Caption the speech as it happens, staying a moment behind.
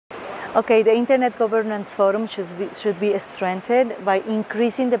Okay, the Internet Governance Forum should be strengthened by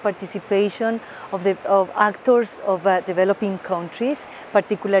increasing the participation of actors of developing countries,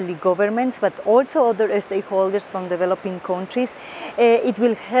 particularly governments, but also other stakeholders from developing countries. It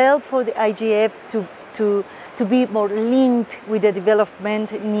will help for the IGF to be more linked with the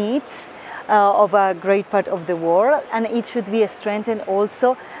development needs of a great part of the world, and it should be strengthened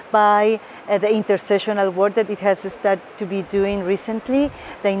also by the intersessional work that it has started to be doing recently,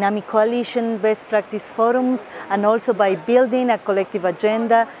 dynamic coalition, best practice forums, and also by building a collective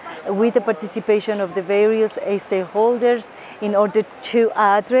agenda with the participation of the various stakeholders in order to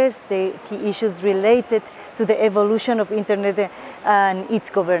address the key issues related to the evolution of Internet and its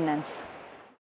governance.